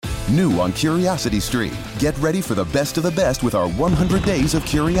New on Curiosity Stream. Get ready for the best of the best with our 100 Days of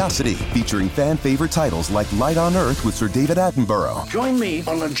Curiosity, featuring fan-favorite titles like Light on Earth with Sir David Attenborough. Join me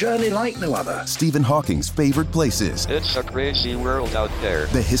on a journey like no other. Stephen Hawking's favorite places. It's a crazy world out there.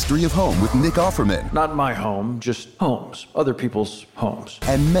 The History of Home with Nick Offerman. Not my home, just homes. Other people's homes.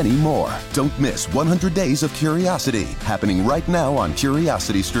 And many more. Don't miss 100 Days of Curiosity, happening right now on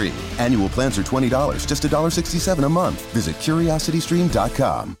Curiosity Stream. Annual plans are $20, just $1.67 a month. Visit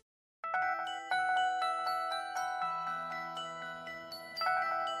CuriosityStream.com.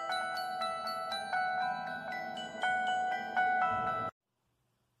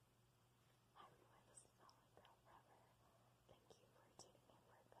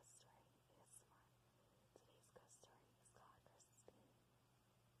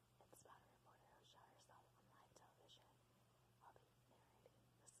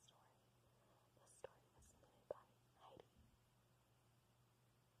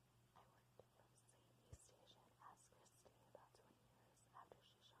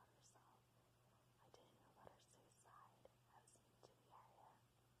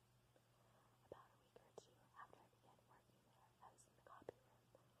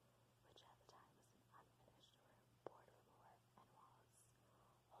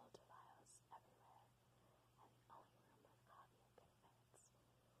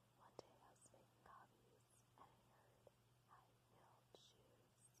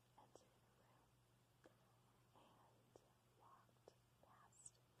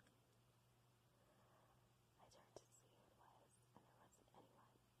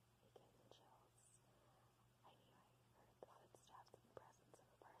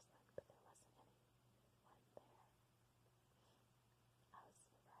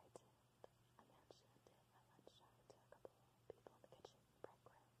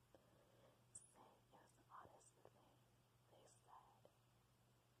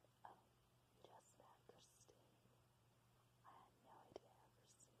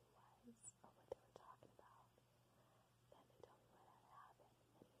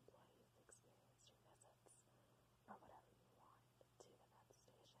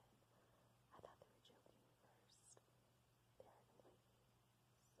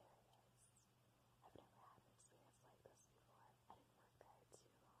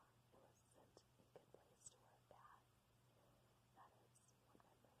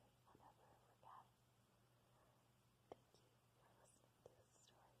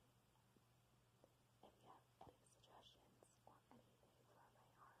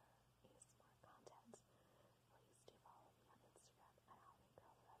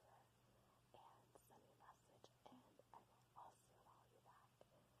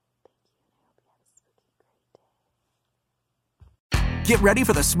 Get ready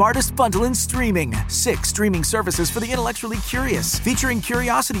for the smartest bundle in streaming. 6 streaming services for the intellectually curious. Featuring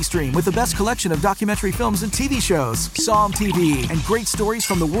Curiosity Stream with the best collection of documentary films and TV shows. Psalm TV and great stories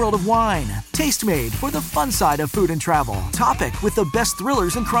from the world of wine. Tastemade for the fun side of food and travel. Topic with the best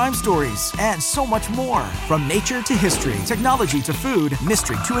thrillers and crime stories. And so much more. From nature to history, technology to food,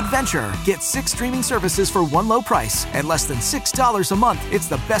 mystery to adventure. Get 6 streaming services for one low price. At less than $6 a month, it's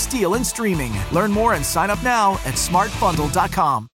the best deal in streaming. Learn more and sign up now at smartbundle.com.